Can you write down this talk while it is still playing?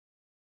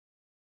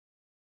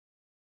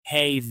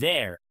Hey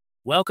there!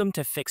 Welcome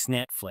to Fix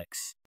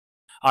Netflix.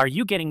 Are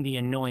you getting the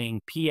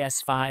annoying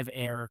PS5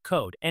 error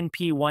code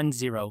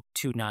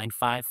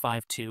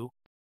NP-102955-2?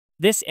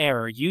 This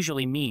error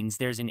usually means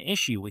there's an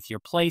issue with your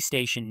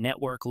PlayStation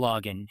Network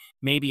login,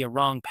 maybe a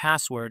wrong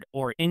password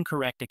or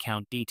incorrect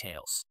account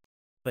details.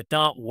 But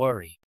don't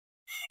worry.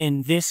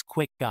 In this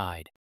quick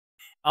guide,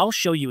 I'll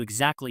show you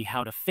exactly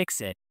how to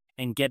fix it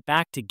and get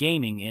back to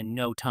gaming in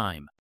no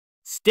time.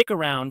 Stick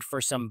around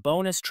for some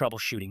bonus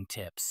troubleshooting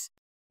tips.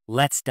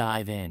 Let's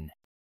dive in.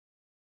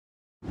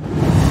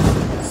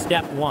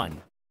 Step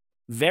 1.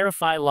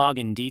 Verify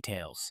login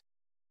details.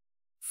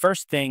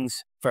 First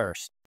things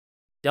first.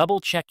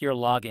 Double-check your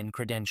login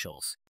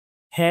credentials.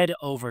 Head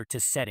over to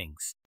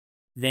Settings,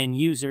 then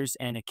Users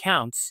and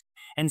Accounts,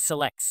 and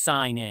select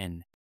Sign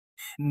In.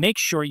 Make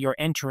sure you're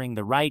entering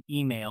the right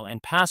email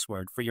and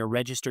password for your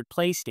registered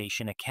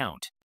PlayStation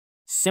account.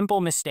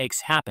 Simple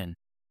mistakes happen,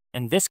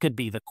 and this could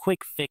be the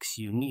quick fix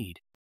you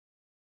need.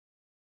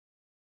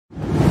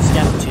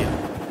 Step 2.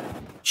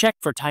 Check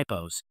for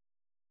typos.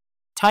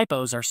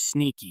 Typos are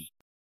sneaky.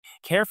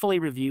 Carefully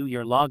review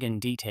your login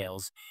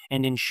details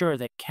and ensure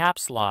that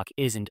caps lock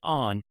isn't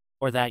on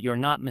or that you're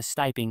not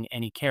mistyping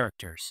any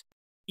characters.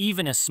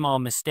 Even a small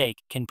mistake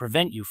can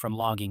prevent you from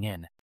logging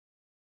in.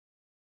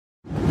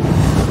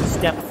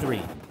 Step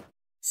 3.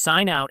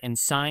 Sign out and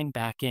sign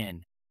back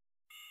in.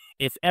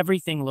 If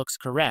everything looks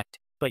correct,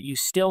 but you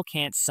still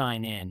can't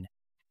sign in,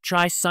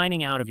 try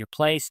signing out of your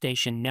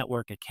PlayStation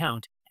Network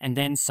account and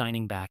then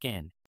signing back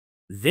in.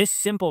 This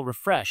simple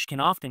refresh can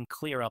often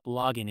clear up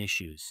login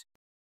issues.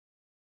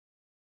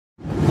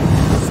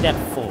 Step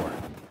 4.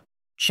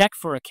 Check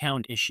for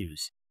account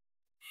issues.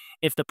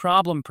 If the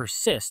problem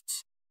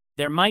persists,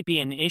 there might be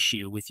an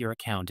issue with your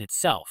account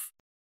itself.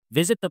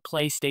 Visit the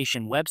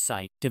PlayStation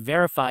website to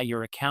verify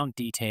your account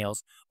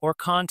details or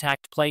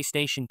contact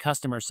PlayStation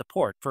customer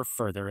support for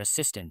further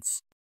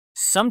assistance.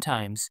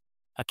 Sometimes,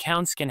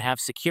 accounts can have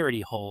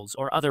security holes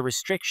or other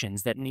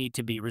restrictions that need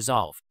to be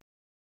resolved.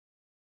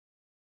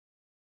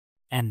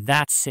 And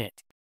that's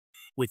it.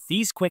 With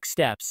these quick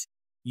steps,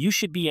 you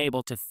should be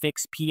able to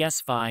fix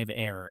PS5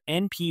 error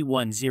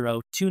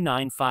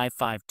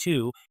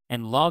NP-102955-2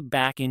 and log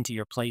back into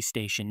your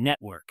PlayStation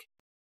Network.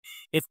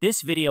 If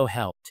this video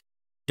helped,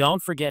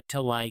 don't forget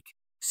to like,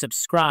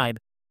 subscribe,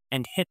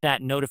 and hit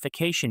that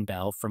notification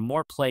bell for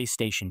more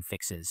PlayStation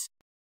fixes.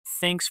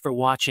 Thanks for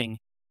watching,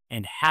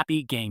 and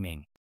happy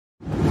gaming!